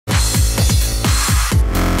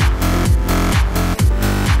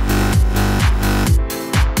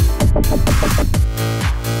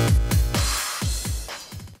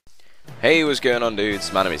Hey, what's going on,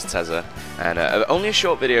 dudes? My name is Tezza, and only a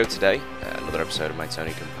short video today. Another episode of my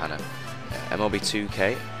Tony Campana MLB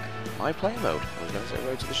 2K, my player mode. I was going to say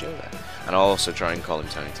road to the show there, and I'll also try and call him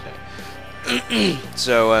Tony today.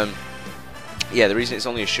 So, yeah, the reason it's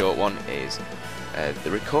only a short one is the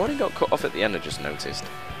recording got cut off at the end. I just noticed,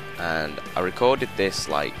 and I recorded this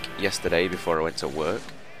like yesterday before I went to work.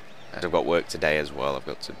 I've got work today as well. I've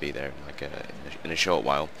got to be there like in a short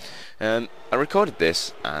while. I recorded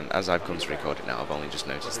this, and as I've come to record it now, I've only just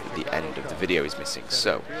noticed that the end of the video is missing.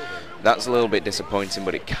 So that's a little bit disappointing,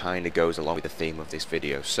 but it kind of goes along with the theme of this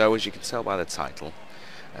video. So as you can tell by the title,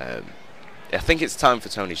 I think it's time for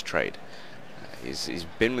Tony's trade. He's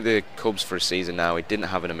been with the Cubs for a season now. He didn't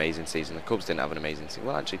have an amazing season. The Cubs didn't have an amazing season.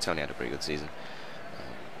 Well, actually, Tony had a pretty good season.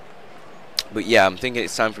 But yeah, I'm thinking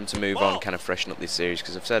it's time for him to move on, kind of freshen up this series,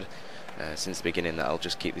 because I've said since the beginning that I'll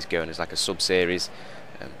just keep this going as like a sub-series.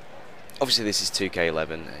 Obviously this is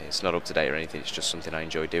 2K11, it's not up to date or anything, it's just something I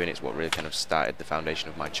enjoy doing. It's what really kind of started the foundation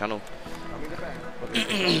of my channel.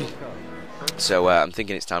 So I'm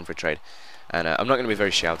thinking it's time for a trade. And I'm not going to be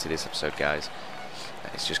very shouty this episode, guys.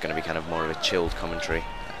 It's just going to be kind of more of a chilled commentary.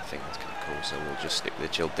 I think that's kind of cool, so we'll just stick with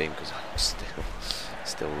the chilled theme, because I'm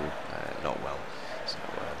still not well. So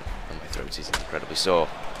and my throat is incredibly sore.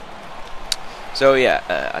 So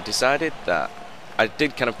yeah, I decided that I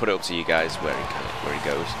did kind of put it up to you guys where he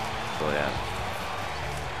goes. But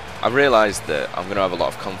I realised that I'm going to have a lot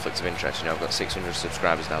of conflicts of interest. You know, I've got 600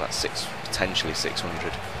 subscribers now. That's potentially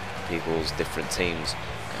 600 people's different teams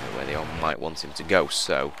where they all might want him to go.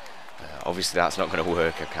 So obviously that's not going to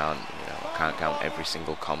work. I can't count every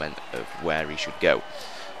single comment of where he should go.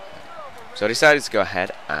 So I decided to go ahead,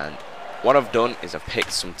 and what I've done is I've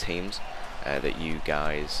picked some teams that you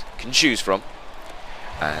guys can choose from.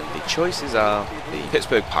 And the choices are the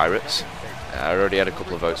Pittsburgh Pirates. I already had a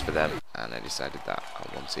couple of votes for them, and I decided that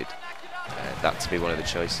I wanted that to be one of the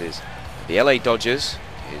choices. The LA Dodgers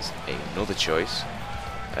is another choice.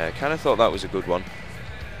 Kind of thought that was a good one.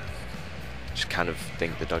 Just kind of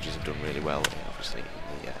think the Dodgers have done really well, obviously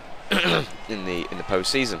in the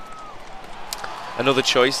postseason. Another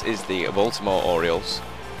choice is the Baltimore Orioles.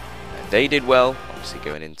 They did well, obviously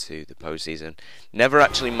going into the postseason. Never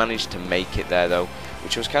actually managed to make it there though,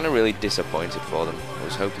 which I was kind of really disappointed for them. I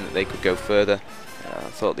was hoping that they could go further. I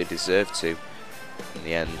thought they deserved to. In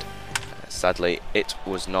the end, sadly, it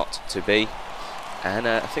was not to be. And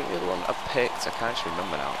I think the other one I picked, I can't actually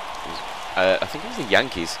remember now. I think it was the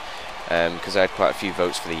Yankees, because I had quite a few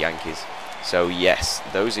votes for the Yankees. So yes,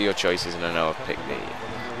 those are your choices, and I know I've picked the...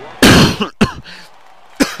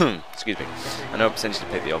 excuse me. I know I potentially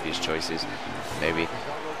picked the obvious choices, maybe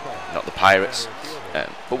not the Pirates,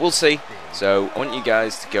 but we'll see. So I want you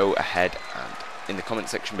guys to go ahead and in the comment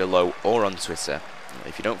section below or on Twitter,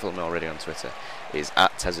 if you don't follow me already on Twitter, it is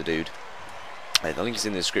 @TezzaDude. The link is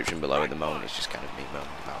in the description below. At the moment it's just kind of me moaning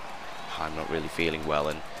about how I'm not really feeling well,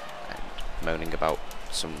 and moaning about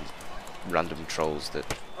some random trolls that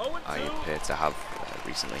I appear to have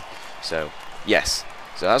recently. So yes,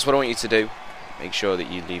 so that's what I want you to do. Make sure that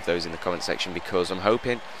you leave those in the comment section, because I'm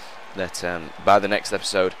hoping that by the next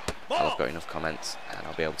episode I'll have got enough comments and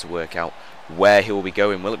I'll be able to work out where he will be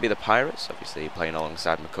going. Will it be the Pirates, obviously playing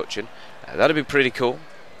alongside McCutcheon? That'd be pretty cool.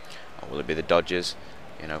 Or will it be the Dodgers,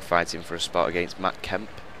 you know, fighting for a spot against Matt Kemp?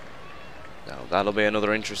 No, that'll be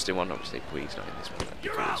another interesting one. Obviously Puig's not in this one, that'd be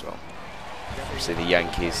cool as well. Obviously the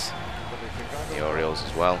Yankees, the Orioles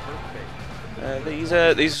as well. These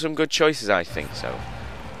are some good choices, I think. So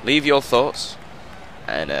leave your thoughts.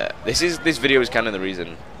 And this video is kind of the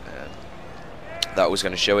reason that I was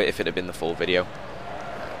going to show it if it had been the full video.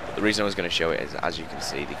 But the reason I was going to show it is, as you can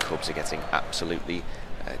see, the Cubs are getting absolutely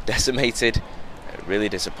decimated. Really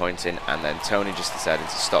disappointing. And then Tony just decided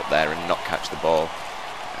to stop there and not catch the ball.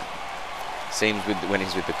 Seems when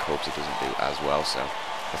he's with the Cubs he doesn't do as well. So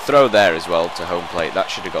the throw there as well to home plate, that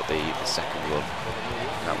should have got the second run.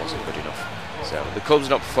 And that wasn't good enough. So the Cubs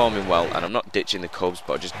not performing well, and I'm not ditching the Cubs,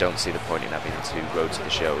 but I just don't see the point in having two road to the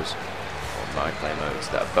shows or my play modes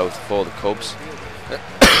that are both for the Cubs.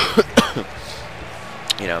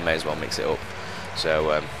 You know, I may as well mix it up.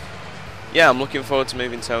 So yeah, I'm looking forward to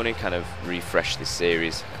moving Tony, kind of refresh this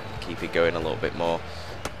series, keep it going a little bit more.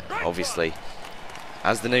 Obviously,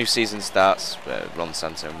 as the new season starts, Ron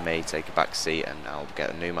Santo may take a back seat and I'll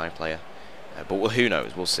get a new my player. But who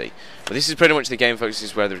knows, we'll see. But this is pretty much the game, folks.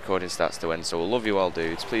 This is where the recording starts to end. So we'll love you all,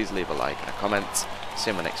 dudes. Please leave a like and a comment.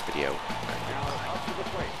 See you in my next video.